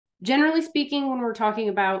Generally speaking, when we're talking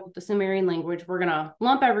about the Sumerian language, we're going to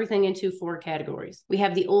lump everything into 4 categories. We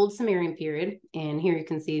have the Old Sumerian period, and here you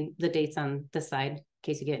can see the dates on this side in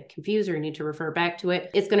case you get confused or you need to refer back to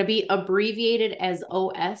it. It's going to be abbreviated as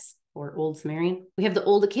OS, or Old Sumerian. We have the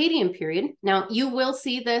Old Akkadian period. Now, you will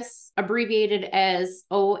see this abbreviated as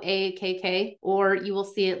OAkk, or you will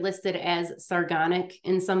see it listed as Sargonic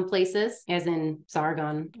in some places, as in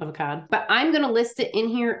Sargon of Akkad. But I'm going to list it in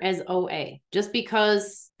here as OA, just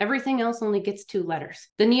because everything else only gets 2 letters.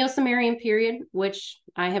 The Neo-Sumerian period, which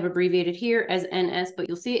I have abbreviated here as NS, but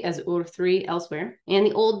you'll see it as Ur3 elsewhere. And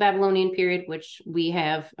the Old Babylonian period, which we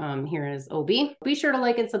have here as OB. Be sure to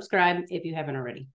like and subscribe if you haven't already.